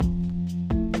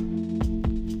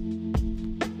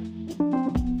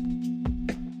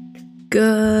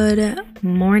Good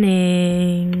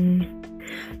morning.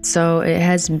 So it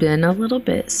has been a little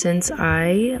bit since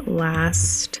I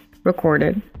last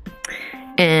recorded,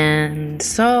 and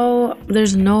so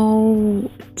there's no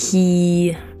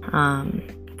key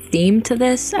theme to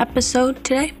this episode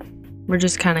today. We're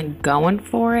just kind of going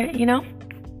for it,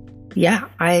 Yeah,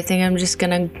 I think I'm just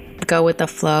gonna go with the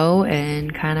flow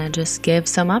and kind of just give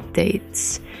some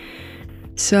updates.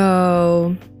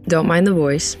 So don't mind the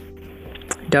voice.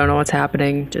 Don't know what's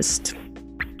happening.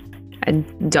 I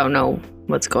don't know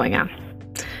what's going on.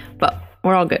 But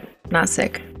we're all good. Not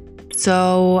sick.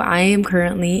 So I am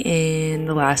currently in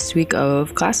the last week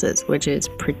of classes, which is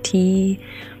pretty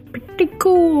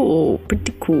cool.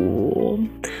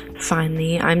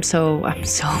 Finally, I'm so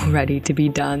ready to be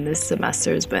done. This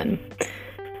semester has been.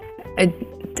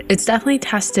 It's definitely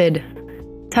tested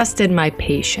my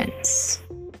patience.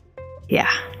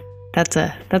 Yeah, that's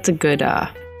a good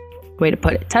way to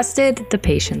put it. Tested the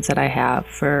patience that I have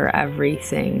for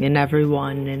everything and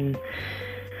everyone and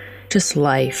just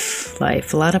life. A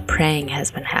lot of praying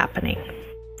has been happening.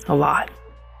 A lot.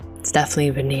 It's definitely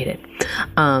been needed.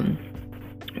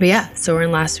 But yeah, so we're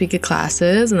in last week of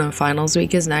classes, and then finals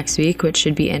week is next week, which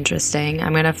should be interesting.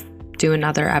 I'm gonna do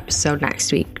another episode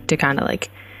next week to kind of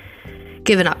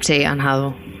give an update on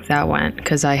how that went,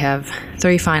 because I have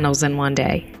 3 finals in one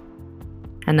day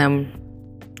and then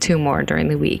 2 more during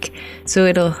the week. So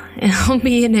it'll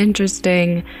be an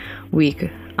interesting week,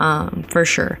 for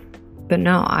sure. But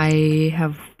no, I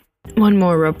have one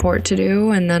more report to do,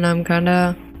 and then I'm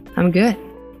good.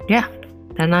 Yeah,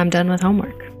 then I'm done with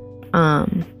homework.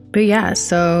 But yeah,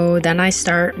 so then I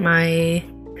start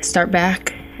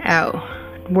back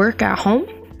at work at home,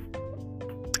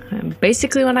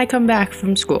 basically when I come back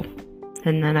from school.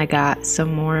 And then I got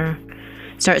some more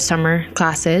start summer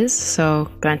classes, so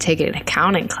gonna take an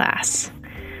accounting class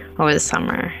over the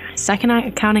summer. Second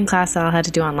accounting class that I'll have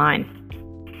to do online.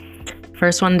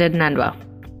 First one didn't end well,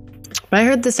 but I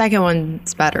heard the second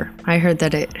one's better. I heard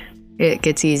that it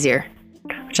gets easier,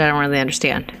 which I don't really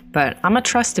understand, but I'm gonna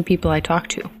trust the people I talk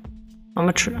to. I'm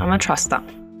gonna trust them.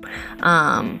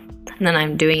 And then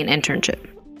I'm doing an internship,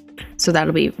 so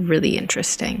that'll be really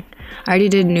interesting. I already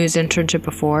did a news internship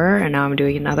before, and now I'm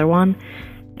doing another one.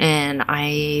 And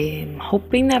I'm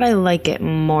hoping that I like it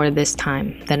more this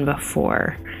time than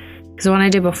before. Because the one I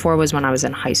did before was when I was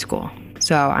in high school.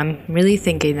 So I'm really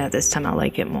thinking that this time I'll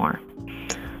like it more.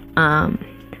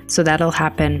 So that'll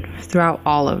happen throughout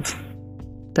all of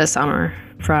the summer,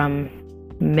 from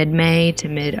mid-May to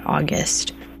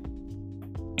mid-August.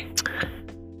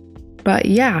 But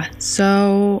yeah,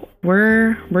 so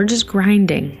we're just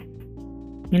grinding.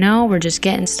 We're just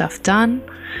getting stuff done.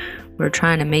 We're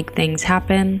trying to make things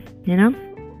happen,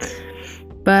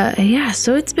 But yeah,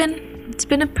 so it's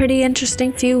been a pretty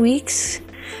interesting few weeks.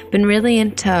 Been really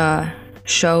into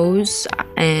shows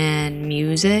and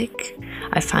music.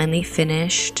 I finally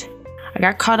finished. I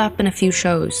got caught up in a few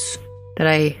shows that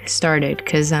I started,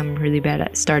 because I'm really bad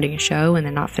at starting a show and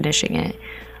then not finishing it.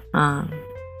 And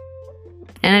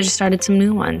I just started some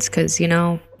new ones because,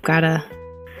 gotta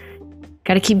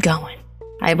keep going.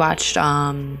 I watched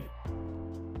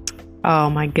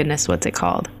oh my goodness, what's it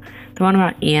called? The one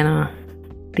about Anna.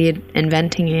 The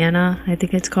Inventing Anna, I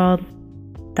think it's called.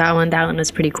 That one was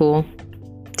pretty cool.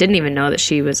 Didn't even know that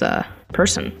she was a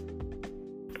person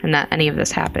and that any of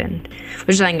this happened.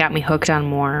 Which then got me hooked on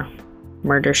more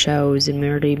murder shows and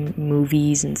murder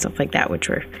movies and stuff like that, which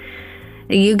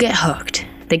you get hooked.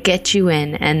 They get you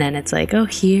in, and then it's like, oh,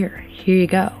 here you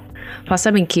go. Plus,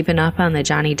 I've been keeping up on the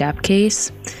Johnny Depp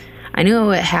case. I knew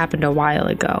it happened a while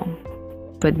ago,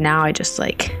 but now I just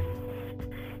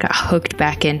got hooked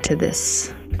back into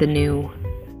the new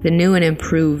and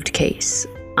improved case.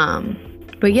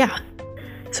 But yeah,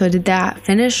 so I did that.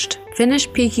 Finished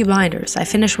Peaky Blinders. I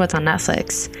finished what's on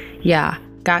Netflix. Yeah,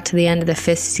 got to the end of the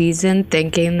 5th season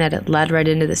thinking that it led right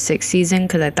into the 6th season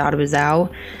because I thought it was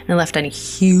out, and left on a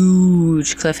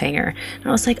huge cliffhanger. And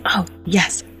I was like, oh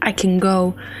yes, I can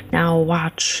go now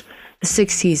watch the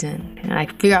 6th season and I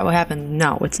figure out what happened.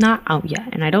 No, it's not out yet,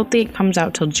 and I don't think it comes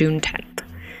out till June 10th.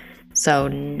 So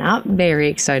not very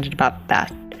excited about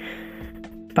that.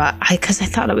 But because I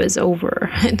thought it was over.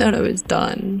 I thought it was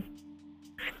done.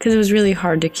 Because it was really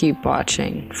hard to keep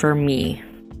watching for me.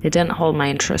 It didn't hold my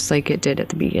interest like it did at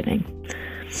the beginning.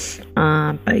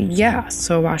 But yeah,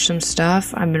 so I watched some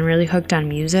stuff. I've been really hooked on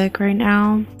music right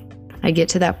now. I get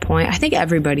to that point. I think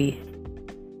everybody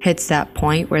hits that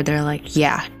point where they're like,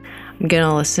 yeah, I'm going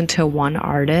to listen to one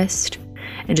artist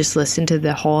and just listen to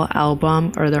the whole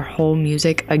album or their whole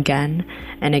music again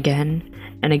and again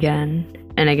and again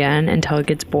and again until it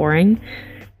gets boring.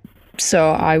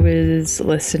 So I was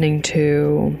listening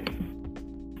to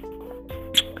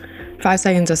 5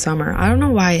 Seconds of Summer. I don't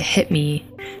know why it hit me.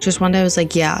 Just one day I was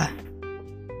like, yeah,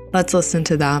 let's listen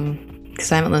to them.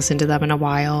 Because I haven't listened to them in a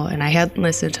while. And I hadn't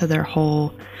listened to their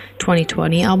whole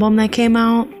 2020 album that came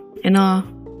out. I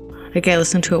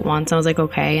listened to it once. I was like,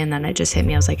 okay. And then it just hit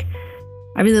me. I was like,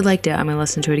 I really liked it. I'm going to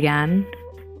listen to it again.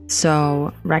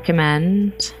 So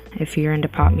recommend if you're into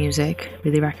pop music.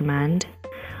 Really recommend.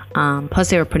 Plus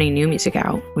they were putting new music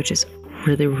out, which is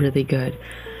really, really good.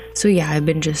 So yeah, I've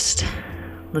been just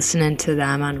listening to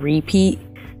them on repeat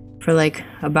for like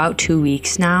about 2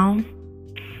 weeks now.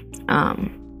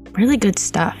 Really good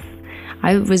stuff.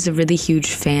 I was a really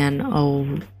huge fan a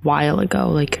while ago,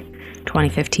 like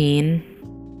 2015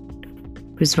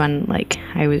 was when like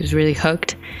I was really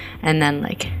hooked. And then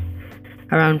like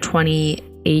around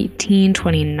 2018,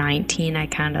 2019, I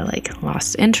kind of like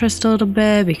lost interest a little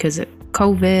bit because of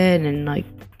COVID and like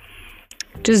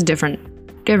just different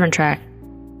track.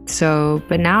 So,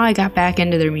 but now I got back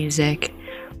into their music.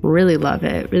 Really love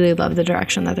it. Really love the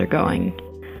direction that they're going.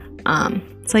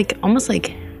 It's like almost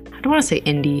like, I don't want to say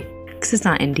indie because it's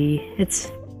not indie.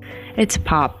 It's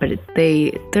pop, but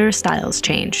their styles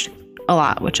changed a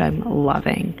lot, which I'm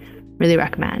loving. Really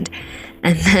recommend.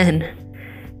 And then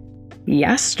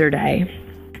yesterday,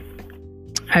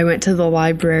 I went to the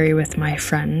library with my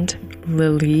friend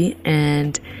Lily,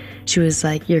 and she was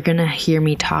like, "You're gonna hear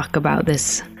me talk about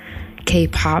this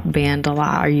K-pop band a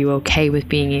lot. Are you okay with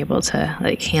being able to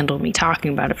like handle me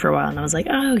talking about it for a while?" And I was like,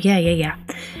 "Oh yeah.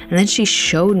 And then she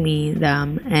showed me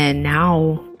them, and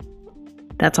now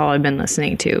that's all I've been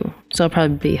listening to. So I'll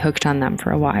probably be hooked on them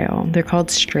for a while. They're called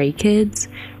Stray Kids.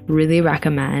 Really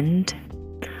recommend.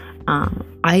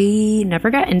 I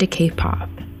never got into K-pop,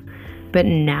 but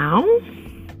now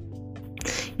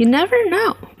you never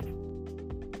know.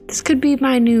 This could be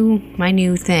my new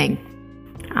thing.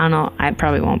 I don't know. I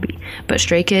probably won't be. But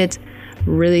Stray Kids,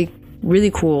 really,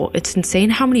 really cool. It's insane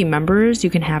how many members you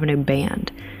can have in a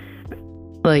band.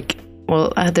 Like,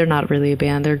 well, they're not really a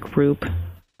band. They're a group.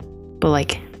 But,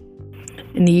 like,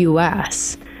 in the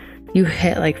US, you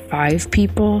hit, like, 5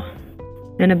 people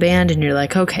in a band, and you're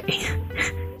like, okay,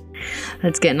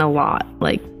 that's getting a lot.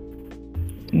 Like,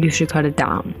 you should cut it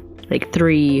down. Like,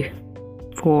 3,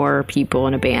 4 people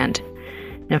in a band,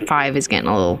 and 5 is getting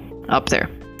a little up there.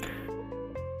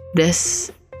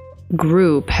 This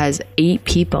group has 8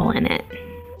 people in it,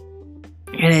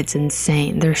 and it's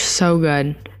insane. They're so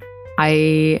good.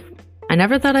 I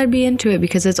never thought I'd be into it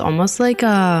because it's almost like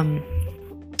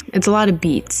it's a lot of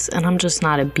beats, and I'm just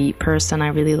not a beat person. I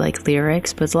really like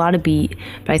lyrics, but it's a lot of beat.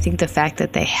 But I think the fact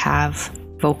that they have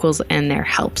vocals in there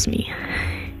helps me.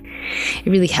 It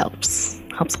really helps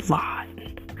a lot.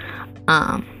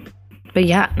 But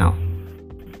yeah, no,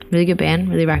 really good band.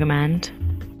 Really recommend.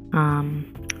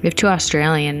 We have 2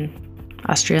 Australian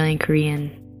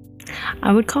Korean.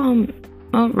 I would call them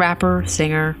rapper,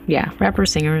 singer. Yeah, rapper,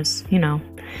 singers, you know.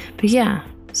 But yeah,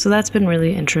 so that's been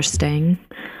really interesting.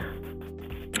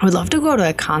 I would love to go to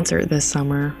a concert this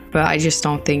summer, but I just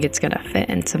don't think it's going to fit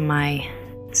into my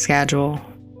schedule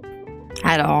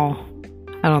at all.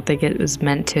 I don't think it was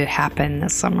meant to happen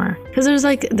this summer. Because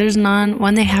there's none.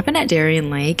 When they happen at Darien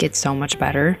Lake, it's so much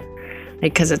better.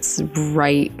 Like, because it's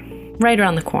right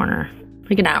around the corner,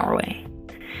 like an hour away.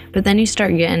 But then you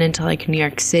start getting into like New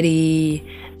York City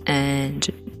and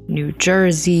New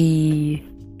Jersey.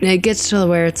 It gets to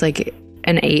where it's like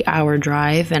an 8-hour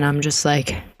drive, and I'm just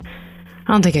like,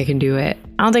 I don't think I can do it.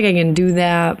 I don't think I can do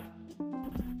that.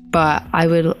 But I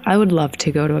would love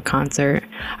to go to a concert.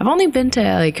 I've only been to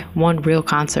like one real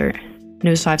concert, and it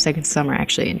was 5 Seconds of Summer,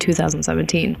 actually, in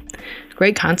 2017.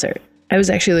 Great concert. I was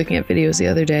actually looking at videos the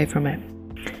other day from it.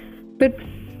 But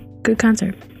good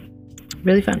concert.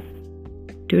 Really fun.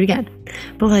 Do it again.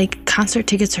 But like, concert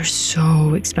tickets are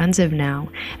so expensive now.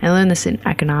 I learned this in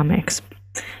economics,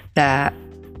 that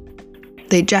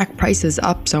they jack prices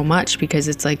up so much because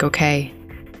it's like, okay,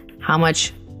 how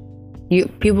much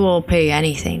people will pay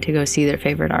anything to go see their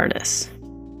favorite artists.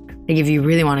 Like, if you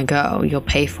really want to go, you'll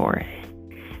pay for it.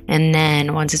 And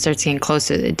then once it starts getting close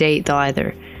to the date, they'll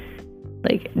either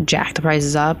like jack the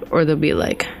prices up, or they'll be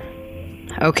like,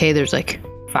 okay, there's like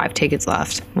 5 tickets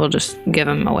left, we'll just give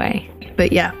them away.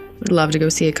 But yeah, I'd love to go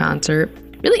see a concert.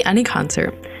 Really, any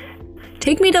concert.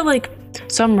 Take me to like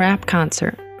some rap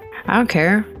concert. I don't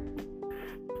care.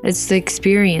 It's the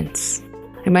experience.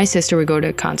 Like, my sister would go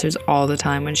to concerts all the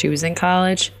time when she was in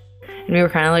college, and we were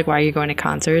kind of like, why are you going to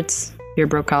concerts? You're a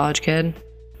broke college kid.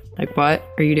 Like, what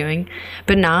are you doing?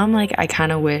 But now I'm like, I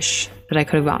kind of wish that I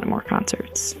could have gone to more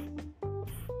concerts.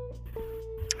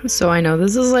 So I know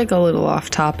this is like a little off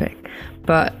topic,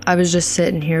 but I was just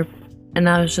sitting here And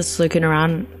I was just looking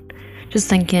around, just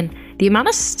thinking, the amount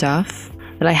of stuff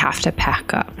that I have to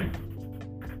pack up.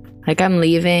 Like, I'm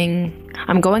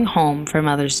going home for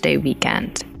Mother's Day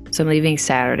weekend. So I'm leaving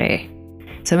Saturday.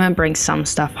 So I'm going to bring some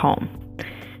stuff home.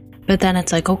 But then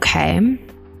it's like, okay.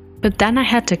 But then I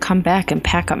had to come back and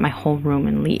pack up my whole room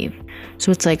and leave.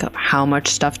 So it's like, how much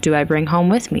stuff do I bring home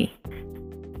with me?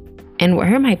 And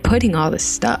where am I putting all this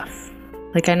stuff?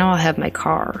 Like, I know I'll have my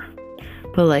car.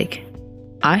 But like,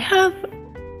 I have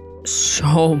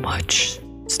so much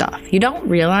stuff. You don't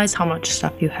realize how much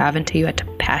stuff you have until you had to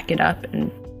pack it up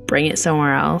and bring it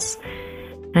somewhere else.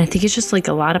 And I think it's just like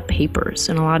a lot of papers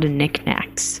and a lot of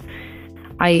knickknacks.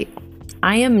 I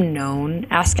am known,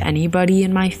 ask anybody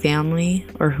in my family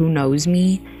or who knows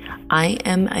me, I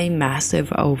am a massive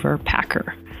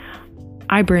overpacker.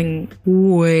 I bring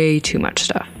way too much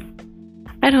stuff.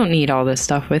 I don't need all this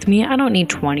stuff with me. I don't need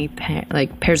 20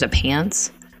 pairs of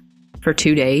pants for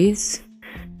 2 days.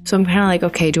 So I'm kind of like,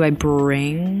 okay, do I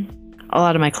bring a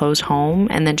lot of my clothes home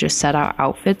and then just set out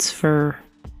outfits for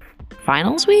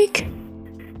finals week?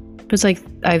 But it's like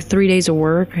I have 3 days of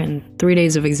work and 3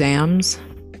 days of exams.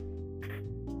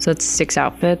 So that's 6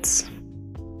 outfits.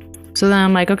 So then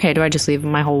I'm like, okay, do I just leave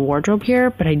my whole wardrobe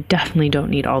here? But I definitely don't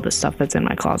need all this stuff that's in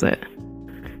my closet.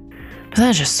 But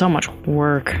that's just so much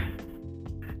work.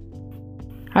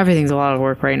 Everything's a lot of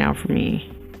work right now for me.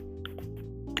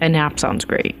 A nap sounds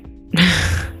great.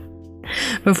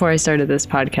 Before I started this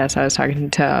podcast, I was talking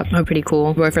to my pretty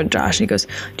cool boyfriend, Josh, and he goes,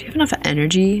 do you have enough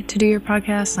energy to do your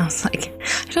podcast? And I was like,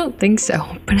 I don't think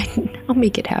so, but I'll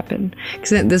make it happen.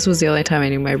 Because this was the only time I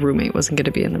knew my roommate wasn't going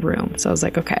to be in the room. So I was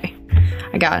like, okay,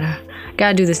 I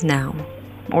gotta do this now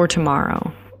or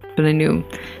tomorrow. But I knew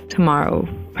tomorrow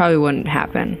probably wouldn't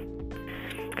happen.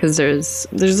 Because there's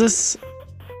this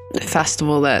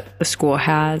festival that the school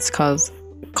has called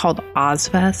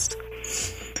Ozfest.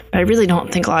 But I really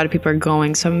don't think a lot of people are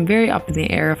going, so I'm very up in the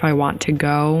air if I want to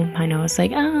go. I know it's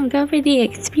like, oh, go for the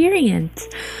experience.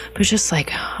 But it's just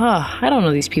like, I don't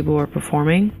know these people who are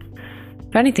performing.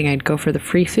 If anything, I'd go for the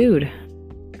free food.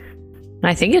 And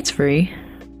I think it's free.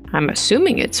 I'm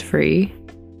assuming it's free.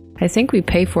 I think we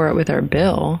pay for it with our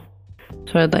bill.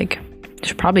 So I'd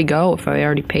should probably go if I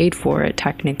already paid for it,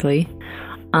 technically.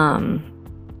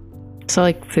 So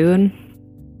like food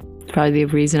is probably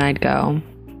the reason I'd go.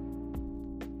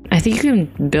 I think you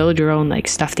can build your own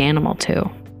stuffed animal too.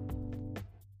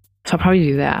 So I'll probably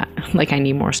do that. I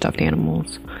need more stuffed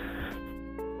animals.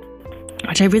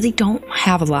 Which I really don't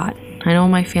have a lot. I know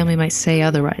my family might say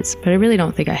otherwise, but I really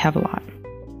don't think I have a lot.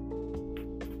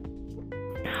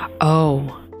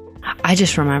 Oh, I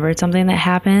just remembered something that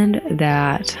happened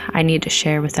that I need to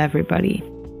share with everybody.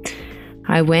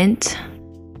 I went,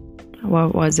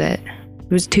 what was it?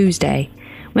 It was Tuesday.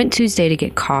 Went Tuesday to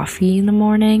get coffee in the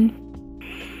morning.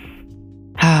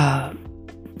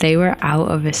 They were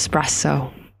out of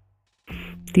espresso.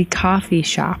 The coffee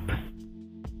shop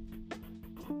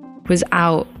was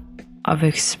out of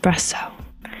espresso,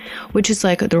 which is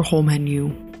their whole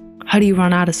menu. How do you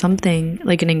run out of something,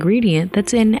 an ingredient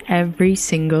that's in every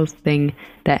single thing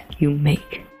that you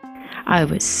make? I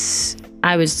was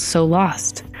so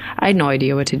lost. I had no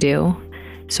idea what to do.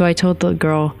 So I told the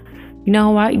girl, you know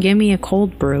what? Give me a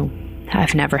cold brew.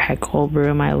 I've never had cold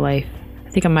brew in my life. I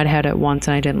think I might have had it once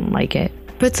and I didn't like it.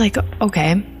 But it's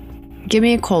okay, give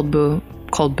me a cold brew.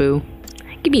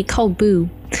 Give me a cold brew.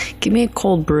 Give me a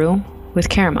cold brew with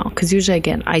caramel, because usually I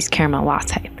get an iced caramel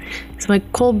latte. So my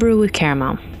cold brew with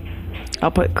caramel.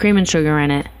 I'll put cream and sugar in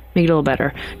it, make it a little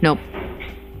better. Nope,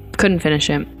 couldn't finish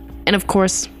it. And of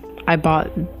course, I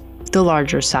bought the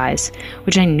larger size,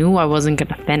 which I knew I wasn't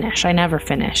going to finish. I never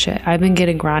finish it. I've been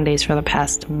getting grandes for the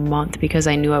past month because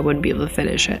I knew I wouldn't be able to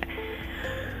finish it.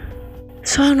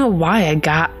 So I don't know why I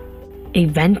got a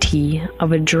venti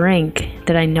of a drink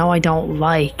that I know I don't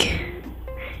like.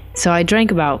 So I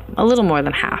drank about a little more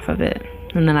than half of it,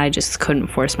 and then I just couldn't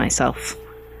force myself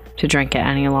to drink it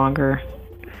any longer.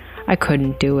 I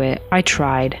couldn't do it. I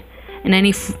tried. And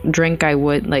any drink I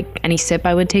would, any sip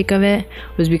I would take of it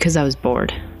was because I was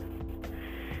bored.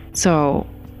 So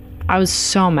I was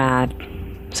so mad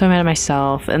at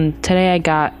myself. And today I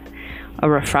got a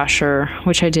refresher,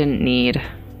 which I didn't need.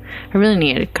 I really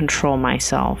needed to control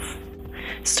myself.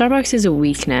 Starbucks is a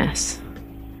weakness.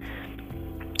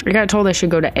 I got told I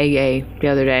should go to AA the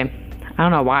other day. I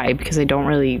don't know why, because I'm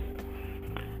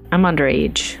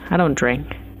underage. I don't drink.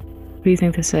 What do you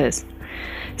think this is?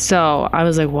 So I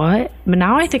was like, what? But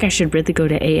now I think I should really go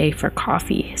to AA for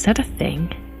coffee. Is that a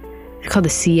thing? It's called the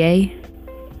CA?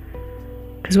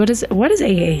 Because what does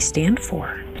AA stand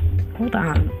for? Hold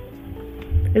on.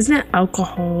 Isn't it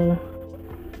alcohol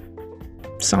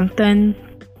something?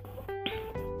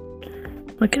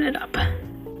 Looking it up.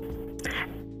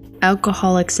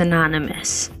 Alcoholics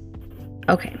Anonymous.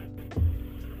 Okay.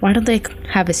 Why don't they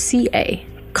have a CA?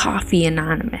 Coffee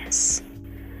Anonymous.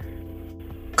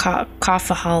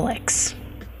 Coffeeholics.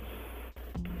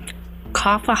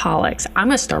 Coffeeholics. I'm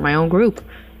going to start my own group.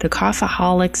 The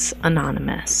Coffeeholics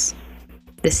Anonymous.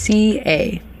 The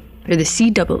CA. Or the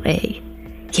CAA.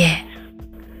 Yeah.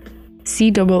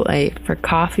 CAA for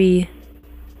coffee.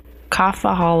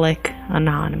 Coffeeholic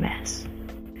Anonymous.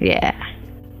 Yeah.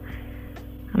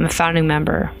 I'm a founding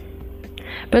member.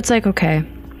 But it's like, okay.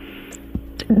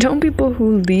 Don't people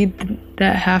who lead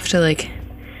that have to, like,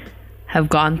 have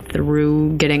gone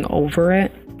through getting over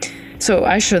it? So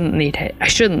I shouldn't lead it. I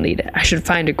shouldn't lead it. I should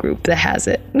find a group that has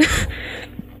it.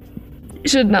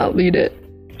 Should not lead it.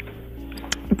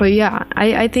 But yeah,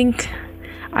 I think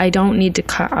I don't need to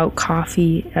cut out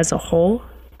coffee as a whole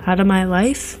out of my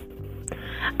life.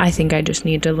 I think I just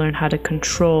need to learn how to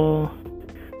control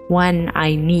when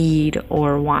I need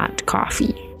or want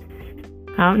coffee.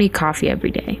 I don't need coffee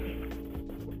every day.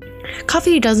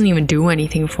 Coffee doesn't even do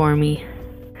anything for me.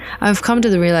 I've come to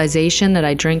the realization that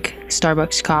I drink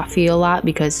Starbucks coffee a lot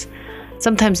because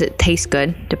sometimes it tastes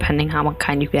good, depending on what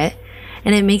kind you get,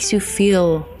 and it makes you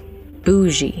feel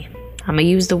bougie. I'm gonna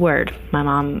use the word. My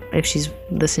mom, if she's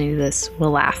listening to this,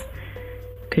 will laugh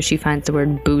because she finds the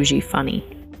word bougie funny.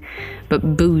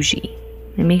 But bougie,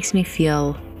 it makes me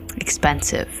feel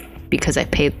expensive because I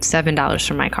paid $7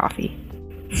 for my coffee.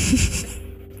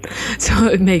 So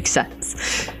it makes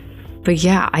sense. But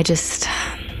yeah, I just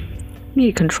need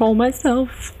to control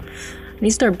myself. I need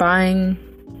to start buying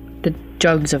the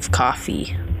jugs of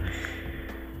coffee,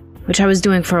 which I was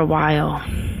doing for a while.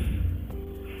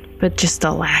 But just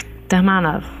the amount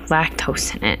of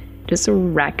lactose in it just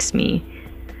wrecks me.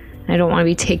 I don't want to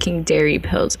be taking dairy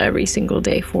pills every single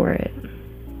day for it.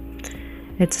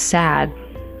 It's sad.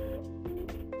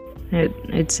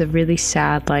 It's a really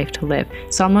sad life to live. It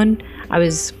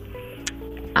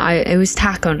was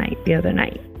taco night the other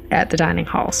night at the dining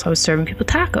hall, so I was serving people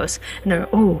tacos, and they're,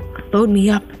 load me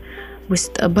up with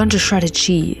a bunch of shredded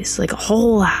cheese, like a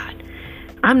whole lot.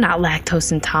 I'm not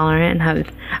lactose intolerant,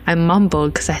 and I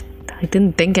mumbled because I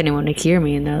didn't think anyone would hear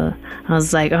me, and I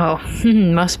was like,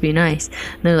 must be nice.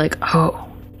 And they're like,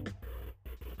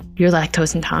 you're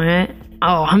lactose intolerant?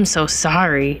 Oh, I'm so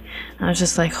sorry. And I was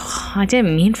just like, I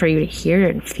didn't mean for you to hear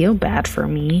it and feel bad for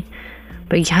me.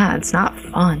 But yeah, it's not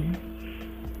fun.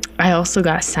 I also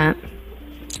got sent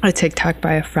a TikTok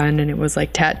by a friend, and it was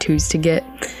like tattoos to get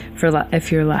for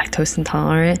if you're lactose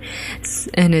intolerant.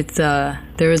 And it's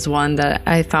there was one that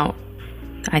I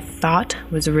thought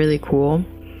was really cool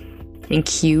and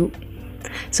cute.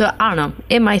 So I don't know,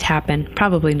 it might happen,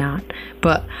 probably not,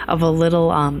 but of a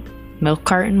little milk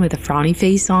carton with a frowny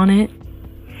face on it.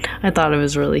 I thought it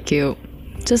was really cute.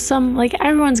 Just some, like,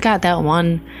 everyone's got that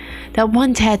one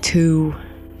tattoo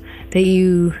that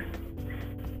you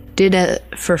did it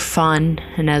for fun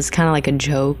and as kind of like a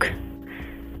joke,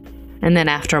 and then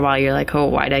after a while you're like,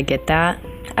 why'd I get that?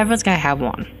 Everyone's gotta have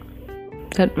one.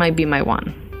 That might be my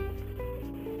one.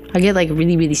 I get like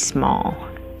really, really small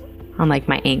on like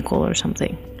my ankle or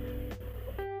something.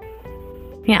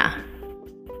 Yeah,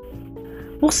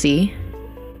 we'll see.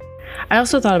 I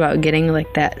also thought about getting like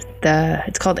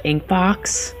it's called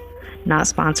Inkbox, not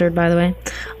sponsored by the way,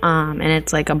 and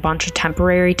it's like a bunch of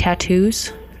temporary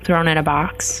tattoos thrown in a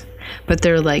box, but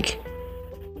they're like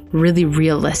really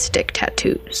realistic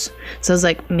tattoos. So I was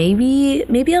like, maybe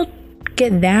I'll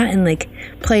get that and like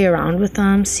play around with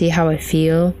them, see how I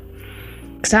feel,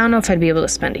 because I don't know if I'd be able to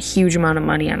spend a huge amount of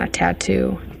money on a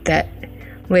tattoo that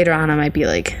later on I might be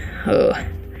like, I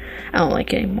don't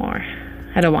like it anymore.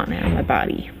 I don't want it on my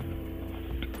body.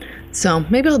 So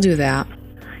maybe I'll do that,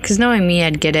 because knowing me,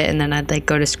 I'd get it and then I'd like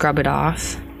go to scrub it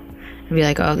off and be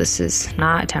like, this is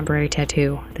not a temporary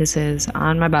tattoo. This is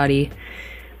on my body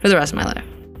for the rest of my life.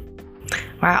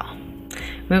 Wow.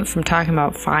 We went from talking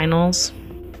about finals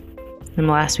in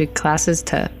the last week classes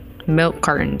to milk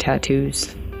carton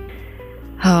tattoos.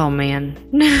 Oh, man.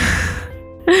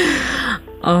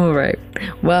 All right.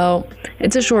 Well,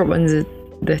 it's a short one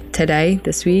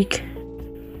this week.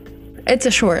 It's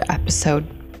a short episode,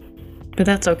 but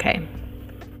that's okay.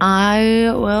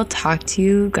 I will talk to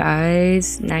you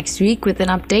guys next week with an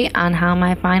update on how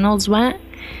my finals went,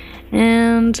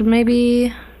 and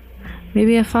maybe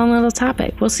a fun little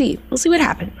topic. We'll see what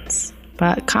happens.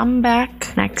 But come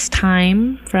back next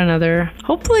time for another,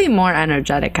 hopefully more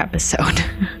energetic episode.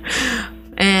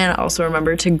 And also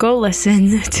remember to go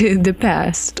listen to the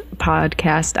past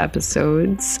podcast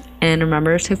episodes, and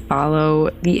remember to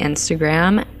follow the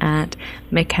Instagram at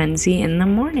McKenzie in the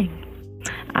morning.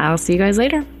 I'll see you guys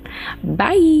later.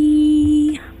 Bye.